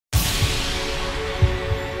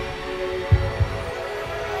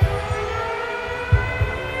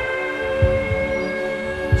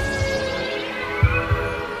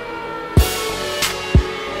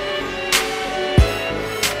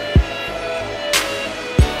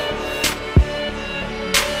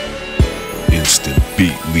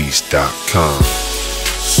beatlease.com.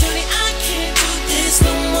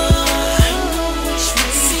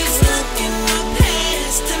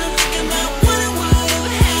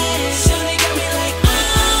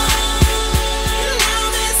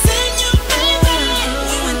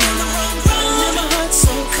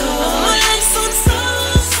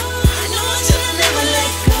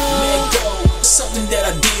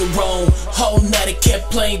 Wrong. Whole night it kept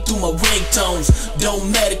playing through my ringtones. Don't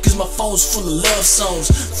matter cause my phone's full of love songs.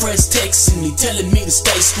 Friends texting me telling me to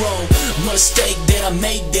stay strong. Mistake that I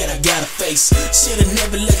made that I gotta face. Should've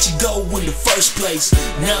never let you go in the first place.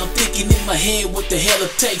 Now I'm thinking in my head what the hell it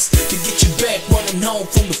takes to get you back running home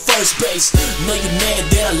from the first base. Know you're mad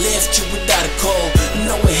that I left you without a call.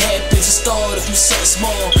 Know it happens to start if you something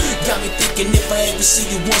small. Got me thinking if I ever see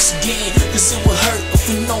you once again, cause it would hurt if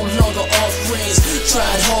we no longer are friends.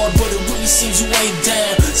 Tried hard but it really seems you ain't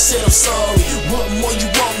down. Said I'm sorry, what more you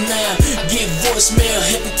want now? I get voicemail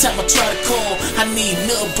every time I try to call. I need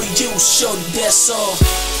nothing but you, shorty, that's all.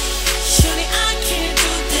 Shorty, I can't do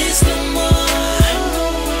this no more. I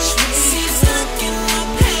know what you mean. See, stuck in my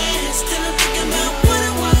past, still I'm thinking about what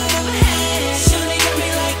I would've had. Shorty got me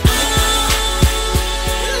like,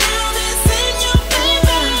 now this ain't your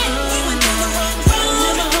baby. We went down the wrong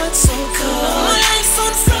road. My heart's so cold, my life's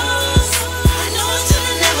on froze. I know I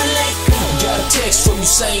should've never let go. Got a text from you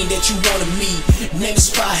saying that you wanted me.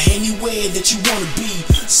 Next spot anywhere that you wanna be.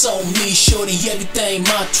 So me, shorty, everything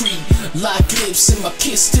my treat. Like lips and my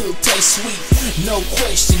kiss still taste sweet. No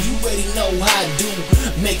question, you already know how I do.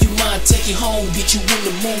 Make you mine, take you home, get you in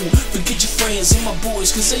the mood. Forget your friends and my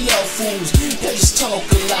boys, cause they all fools. They just talk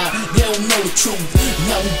a lot, they don't know the truth.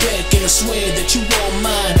 Now we back and I swear that you all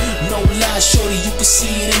mine. No lie, shorty, you can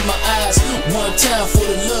see it in my eyes. One time for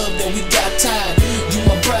the love that we got tied. You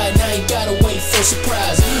my bride, now ain't gotta wait for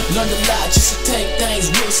surprise. Learn a lot just to take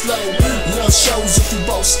things real slow. Love shows if we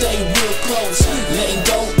both stay real close. Letting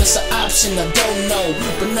go, that's an option I don't know.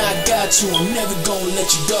 But now I got you, I'm never gonna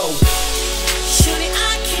let you go.